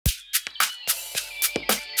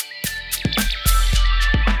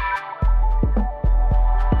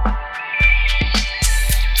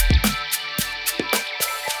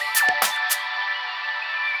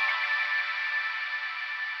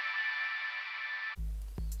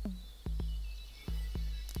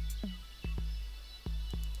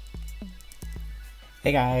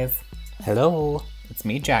Hey guys. Hello. It's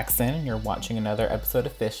me, Jackson, and you're watching another episode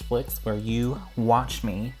of Fish Flicks where you watch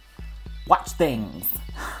me watch things.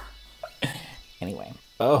 Anyway.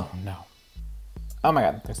 Oh no. Oh my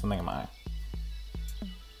god, there's something in my eye.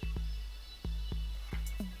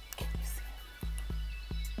 Can you see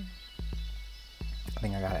it? I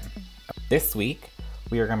think I got it. This week,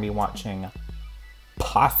 we are going to be watching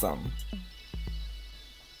Possum.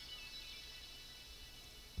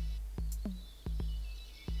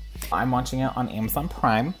 I'm watching it on Amazon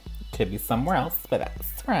Prime. Could be somewhere else, but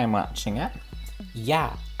that's where I'm watching it.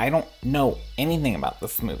 Yeah, I don't know anything about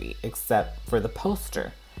this movie except for the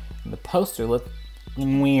poster. And the poster looks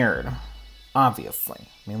weird, obviously.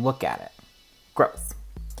 I mean, look at it. Gross.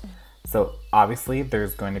 So obviously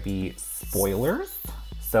there's going to be spoilers.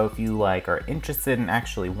 So if you are interested in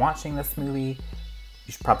actually watching this movie,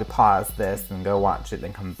 you should probably pause this and go watch it,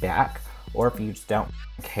 then come back. Or if you just don't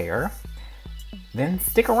care, then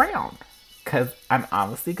stick around, because I'm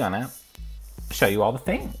obviously gonna show you all the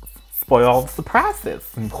things, spoil all the surprises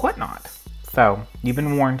and whatnot. So, you've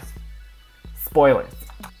been warned. Spoilers.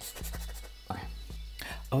 Okay.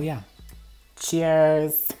 Oh yeah.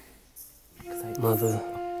 Cheers. Mother,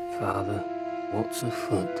 father, what's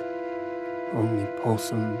afoot? Only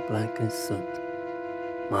possum black as soot.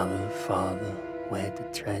 Mother, father, where to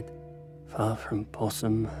tread? Far from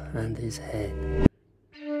possum and his head.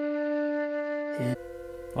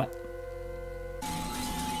 What?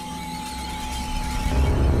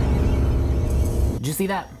 Did you see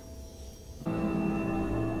that?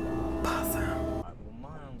 Possum. Well, my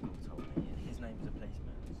uncle told me his name's a policeman.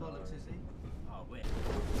 Bollocks, is he? Oh, wait.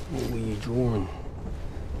 What were you drawing?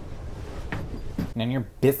 None of your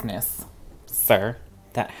business, sir.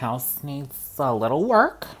 That house needs a little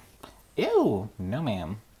work. Ew, no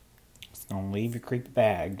ma'am. Just gonna leave your creepy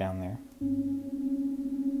bag down there.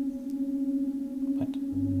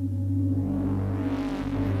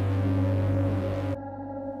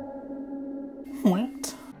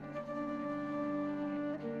 What?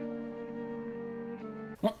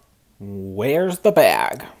 Where's the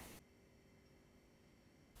bag?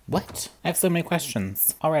 What? I have so many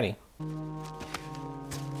questions already.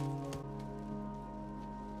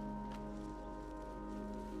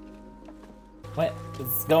 What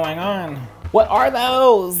is going on? What are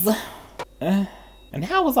those? And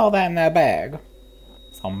how was all that in that bag?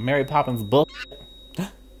 It's all Mary Poppins book.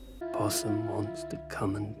 Possum wants to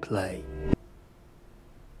come and play.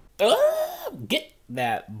 Get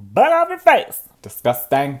that butt off your face!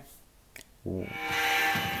 Disgusting.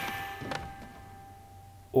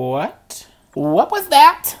 What? What was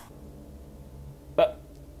that? The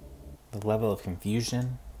level of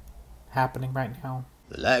confusion happening right now.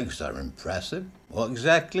 The legs are impressive. What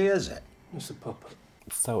exactly is it? It's a puppet.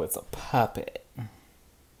 So it's a puppet.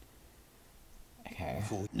 Okay.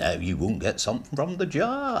 Now you won't get something from the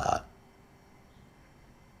jar.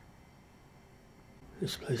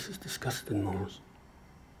 This place is disgusting, Morris.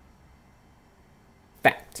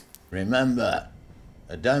 Fact. Remember,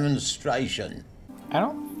 a demonstration. I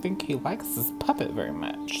don't think he likes his puppet very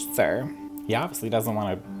much, sir. He obviously doesn't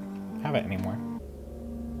want to have it anymore.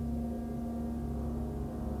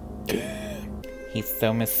 He's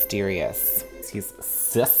so mysterious. He's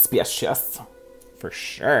suspicious. For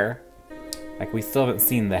sure. Like, we still haven't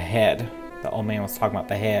seen the head. The old man was talking about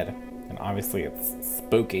the head. And obviously it's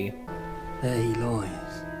spooky. There he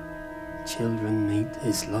lies. Children meet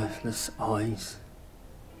his lifeless eyes.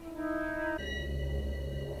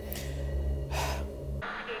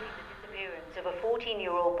 Investigating the disappearance of a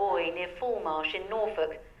 14-year-old boy near Fulmarsh in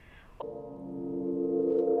Norfolk.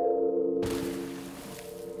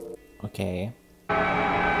 Okay.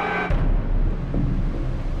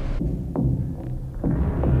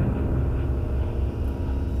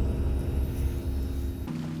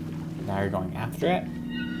 Now you're going after it?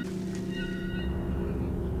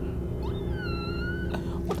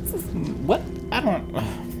 What's this? What? I don't...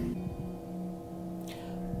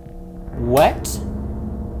 What?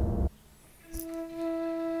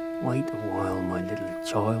 Wait a while, my little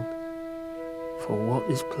child, for what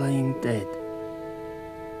is playing dead?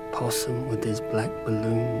 Possum with his black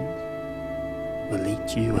balloons will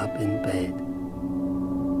eat you up in bed.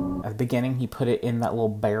 At the beginning, he put it in that little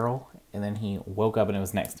barrel, and then he woke up and it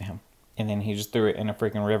was next to him. And then he just threw it in a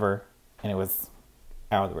freaking river, and it was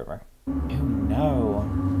out of the river. Oh no.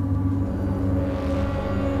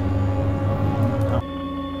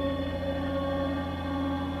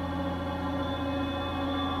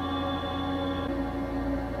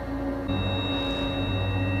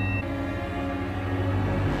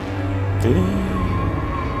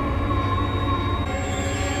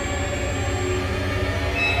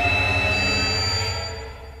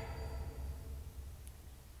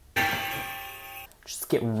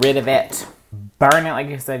 get rid of it. Burn it like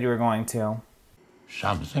you said you were going to.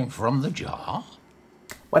 Something from the jar?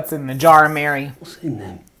 What's in the jar, Mary? What's in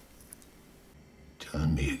them? Tell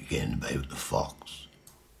me again about the fox.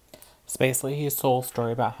 So basically, he told a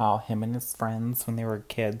story about how him and his friends, when they were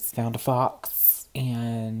kids, found a fox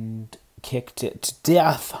and kicked it to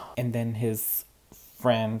death. And then his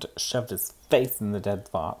friend shoved his face in the dead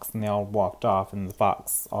fox, and they all walked off, and the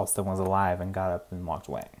fox also was alive and got up and walked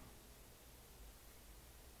away.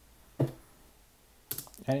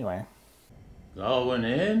 Anyway. Going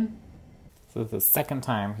in? So the second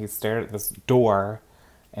time he stared at this door,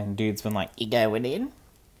 and dude's been like, "You going in?"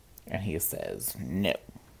 And he says, "No."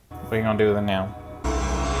 What are you gonna do with it now?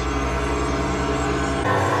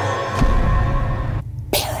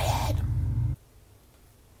 Period.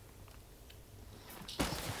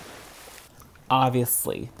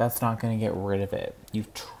 Obviously, that's not gonna get rid of it.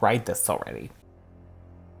 You've tried this already.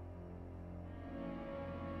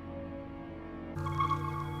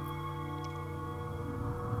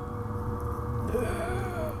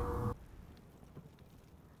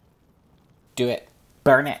 Do it.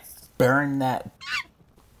 Burn it. Burn that.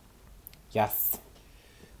 Yes.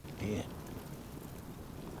 Yeah.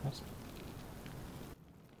 What?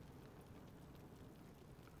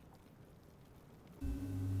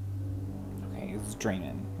 Okay, he's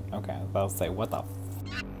dreaming. Okay, I was about to say, what the f.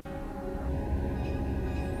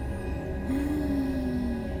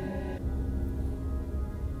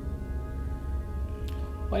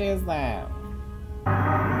 What is that?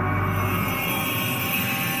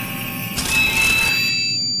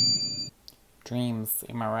 Dreams,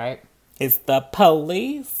 am I right? It's the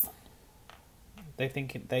police. They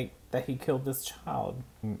think that he killed this child.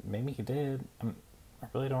 Maybe he did. I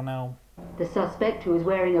really don't know. The suspect, who was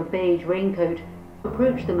wearing a beige raincoat,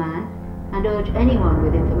 approached the man and urged anyone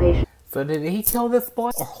with information. So did he kill this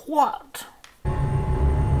boy or what?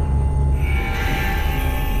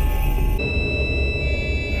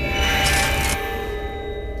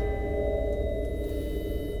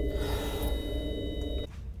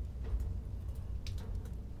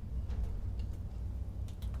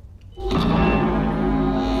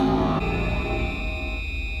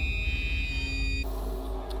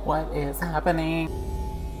 What is happening?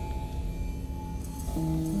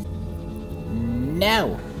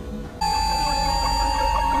 No!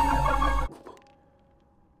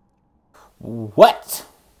 What?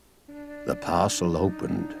 The parcel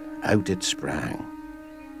opened, out it sprang.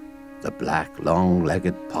 The black,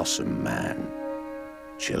 long-legged possum man.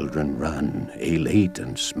 Children run, he'll eat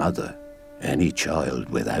and smother any child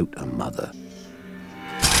without a mother.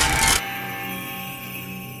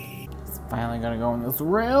 Finally gonna go in this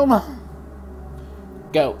room.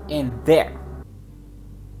 Go in there.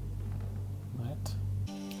 What?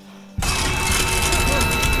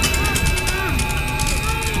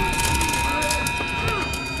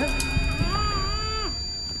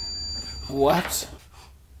 What?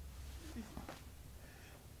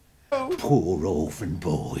 Poor orphan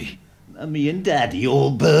boy. Mummy and Daddy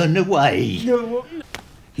all burned away. No.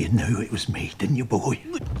 You knew it was me, didn't you, boy?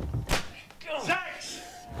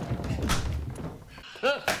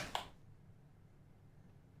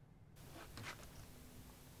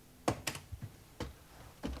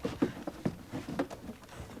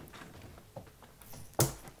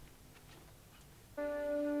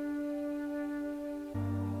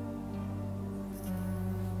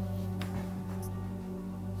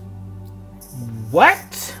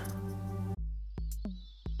 What?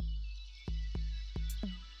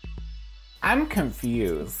 I'm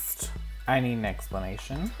confused. I need an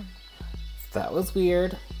explanation. That was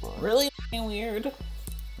weird. Really weird.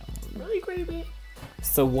 Really creepy.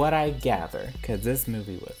 So what I gather, because this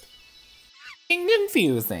movie was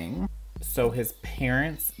confusing. So his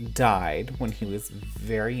parents died when he was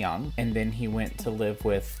very young, and then he went to live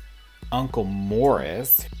with Uncle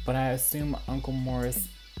Morris. But I assume Uncle Morris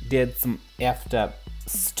did some effed up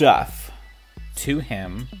stuff to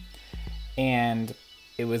him, and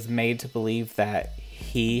it was made to believe that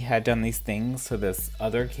he had done these things to this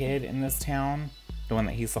other kid in this town, the one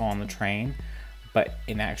that he saw on the train, but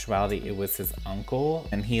in actuality it was his uncle,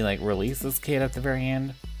 and he like released this kid at the very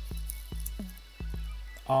end.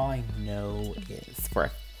 All I know is for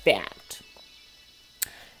a fact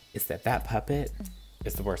is that that puppet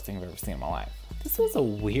is the worst thing I've ever seen in my life. This was a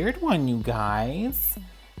weird one, you guys.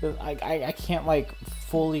 I can't like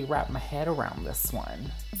fully wrap my head around this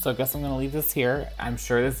one. So I guess I'm gonna leave this here. I'm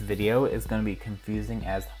sure this video is gonna be confusing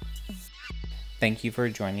as Thank you for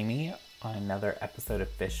joining me on another episode of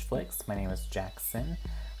Fish Flicks. My name is Jackson.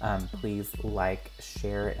 Please like,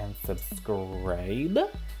 share, and subscribe.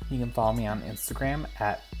 You can follow me on Instagram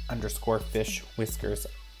at underscore fish whiskers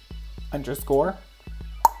underscore.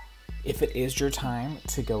 If it is your time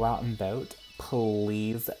to go out and vote,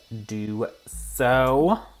 please do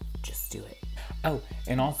so. Just do it. Oh,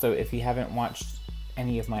 and also if you haven't watched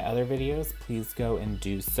any of my other videos, please go and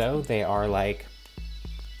do so. They are like,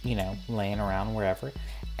 you know, laying around wherever.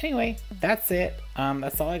 Anyway, that's it.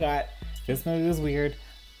 That's all I got. This movie was weird.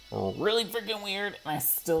 Really freaking weird. And I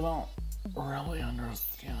still don't really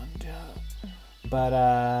understand it.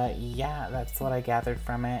 But yeah, that's what I gathered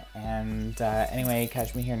from it. And anyway,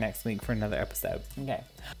 catch me here next week for another episode. Okay.